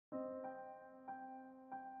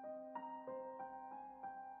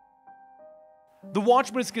The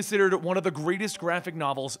Watchmen is considered one of the greatest graphic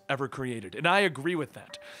novels ever created, and I agree with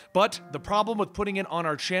that. But the problem with putting it on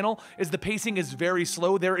our channel is the pacing is very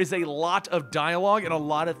slow. There is a lot of dialogue and a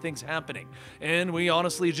lot of things happening, and we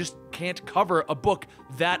honestly just can't cover a book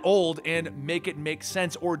that old and make it make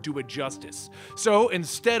sense or do it justice. So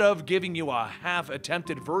instead of giving you a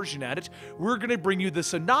half-attempted version at it, we're going to bring you the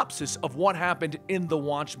synopsis of what happened in The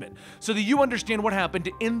Watchmen, so that you understand what happened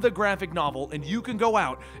in the graphic novel and you can go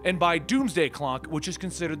out and buy Doomsday Clock, which is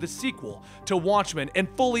considered the sequel to Watchmen, and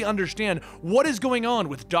fully understand what is going on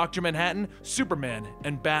with Dr. Manhattan, Superman,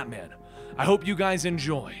 and Batman. I hope you guys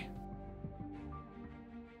enjoy.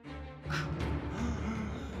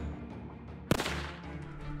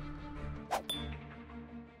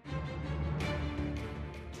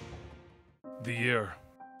 The year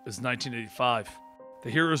is 1985. The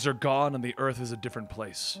heroes are gone and the Earth is a different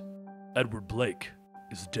place. Edward Blake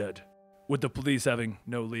is dead. With the police having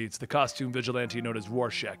no leads, the costume vigilante known as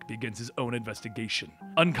Rorschach begins his own investigation.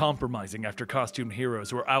 Uncompromising after costume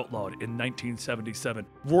heroes were outlawed in 1977,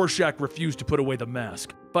 Rorschach refused to put away the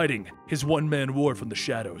mask, fighting his one-man war from the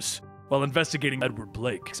shadows. While investigating Edward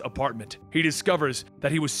Blake's apartment, he discovers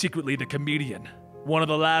that he was secretly the Comedian, one of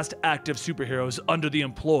the last active superheroes under the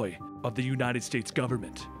employ of the United States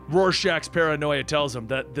government. Rorschach's paranoia tells him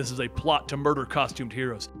that this is a plot to murder costumed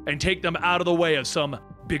heroes and take them out of the way of some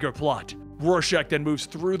bigger plot. Rorschach then moves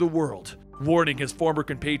through the world, warning his former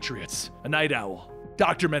compatriots, a Night Owl,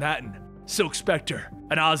 Dr. Manhattan, Silk Spectre,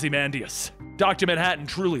 and Ozymandias. Dr. Manhattan,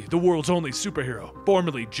 truly the world's only superhero,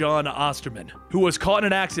 formerly John Osterman, who was caught in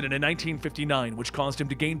an accident in 1959 which caused him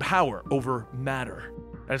to gain power over matter.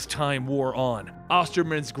 As time wore on,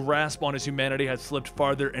 Osterman's grasp on his humanity has slipped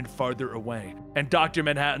farther and farther away, and Dr.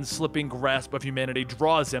 Manhattan's slipping grasp of humanity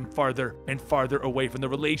draws him farther and farther away from the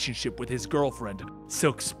relationship with his girlfriend,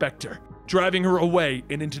 Silk Spectre, driving her away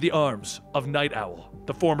and into the arms of Night Owl,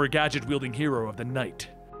 the former gadget-wielding hero of the night.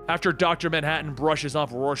 After Dr. Manhattan brushes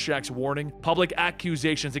off Rorschach's warning, public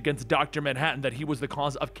accusations against Dr. Manhattan that he was the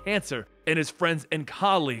cause of cancer and his friends and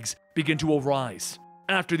colleagues begin to arise.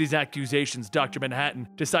 After these accusations, Dr. Manhattan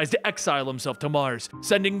decides to exile himself to Mars,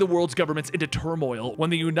 sending the world's governments into turmoil when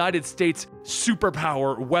the United States'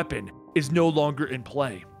 superpower weapon is no longer in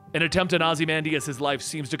play. An attempt on Ozymandias' life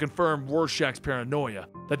seems to confirm Rorschach's paranoia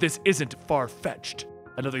that this isn't far-fetched.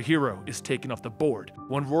 Another hero is taken off the board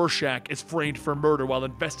when Rorschach is framed for murder while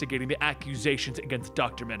investigating the accusations against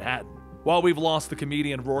Dr. Manhattan. While we've lost the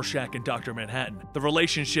comedian Rorschach and Dr. Manhattan, the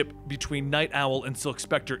relationship between Night Owl and Silk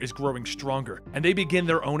Spectre is growing stronger, and they begin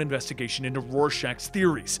their own investigation into Rorschach's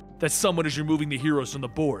theories that someone is removing the heroes from the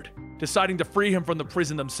board. Deciding to free him from the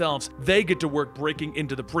prison themselves, they get to work breaking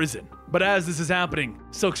into the prison. But as this is happening,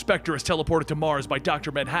 Silk Spectre is teleported to Mars by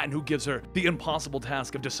Dr. Manhattan, who gives her the impossible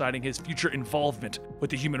task of deciding his future involvement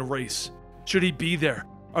with the human race. Should he be there?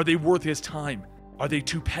 Are they worth his time? Are they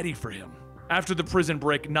too petty for him? After the prison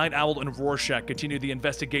break, Night Owl and Rorschach continue the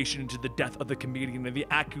investigation into the death of the comedian and the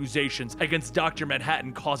accusations against Dr.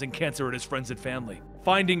 Manhattan causing cancer in his friends and family.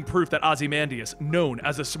 Finding proof that Ozymandias, known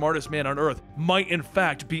as the smartest man on Earth, might in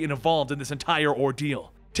fact be involved in this entire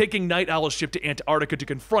ordeal. Taking Night Owl's ship to Antarctica to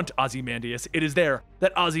confront Ozymandias, it is there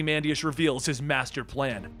that Ozymandias reveals his master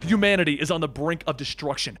plan. Humanity is on the brink of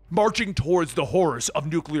destruction, marching towards the horrors of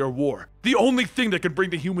nuclear war. The only thing that can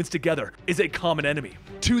bring the humans together is a common enemy.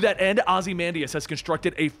 To that end, Ozymandias has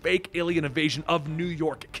constructed a fake alien invasion of New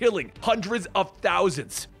York, killing hundreds of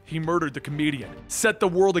thousands. He murdered the comedian, set the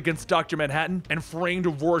world against Dr. Manhattan, and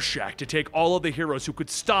framed Rorschach to take all of the heroes who could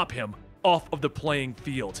stop him off of the playing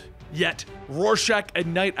field. Yet, Rorschach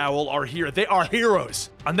and Night Owl are here. They are heroes,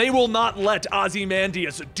 and they will not let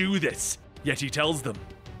Ozymandias do this. Yet he tells them,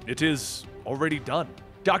 it is already done.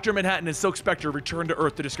 Dr. Manhattan and Silk Spectre return to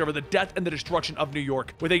Earth to discover the death and the destruction of New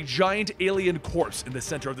York with a giant alien corpse in the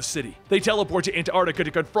center of the city. They teleport to Antarctica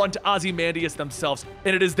to confront Ozymandias themselves,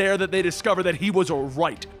 and it is there that they discover that he was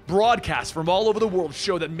right. Broadcasts from all over the world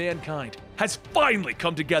show that mankind has finally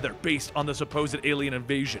come together based on the supposed alien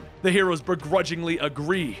invasion. The heroes begrudgingly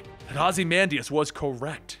agree that Ozymandias was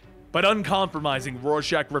correct. But uncompromising,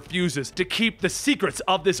 Rorschach refuses to keep the secrets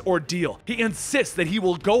of this ordeal. He insists that he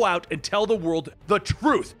will go out and tell the world the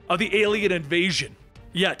truth of the alien invasion.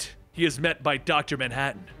 Yet, he is met by Dr.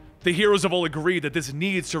 Manhattan. The heroes have all agreed that this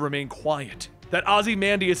needs to remain quiet, that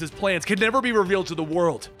Ozymandias' plans can never be revealed to the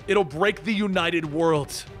world. It'll break the united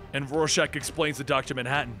world. And Rorschach explains to Dr.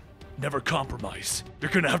 Manhattan, never compromise.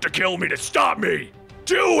 You're gonna have to kill me to stop me.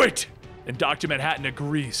 Do it! And Dr. Manhattan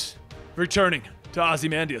agrees. Returning to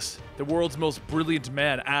Ozymandias, the world's most brilliant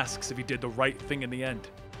man asks if he did the right thing in the end.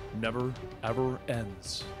 Never, ever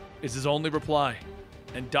ends, is his only reply.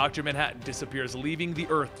 and Dr. Manhattan disappears, leaving the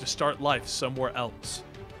Earth to start life somewhere else.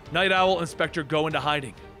 Night Owl and Spectre go into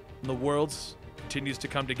hiding, and the worlds continues to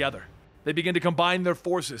come together. They begin to combine their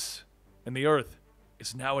forces, and the Earth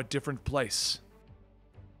is now a different place.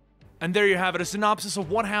 And there you have it, a synopsis of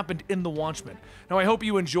what happened in The Watchmen. Now, I hope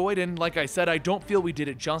you enjoyed, and like I said, I don't feel we did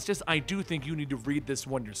it justice. I do think you need to read this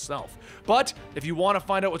one yourself. But if you want to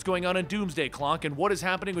find out what's going on in Doomsday Clock and what is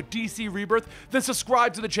happening with DC Rebirth, then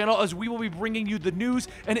subscribe to the channel, as we will be bringing you the news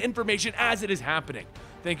and information as it is happening.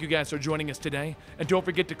 Thank you guys for joining us today, and don't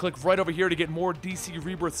forget to click right over here to get more DC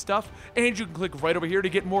Rebirth stuff, and you can click right over here to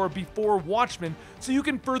get more Before Watchmen so you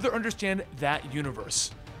can further understand that universe.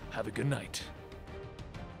 Have a good night.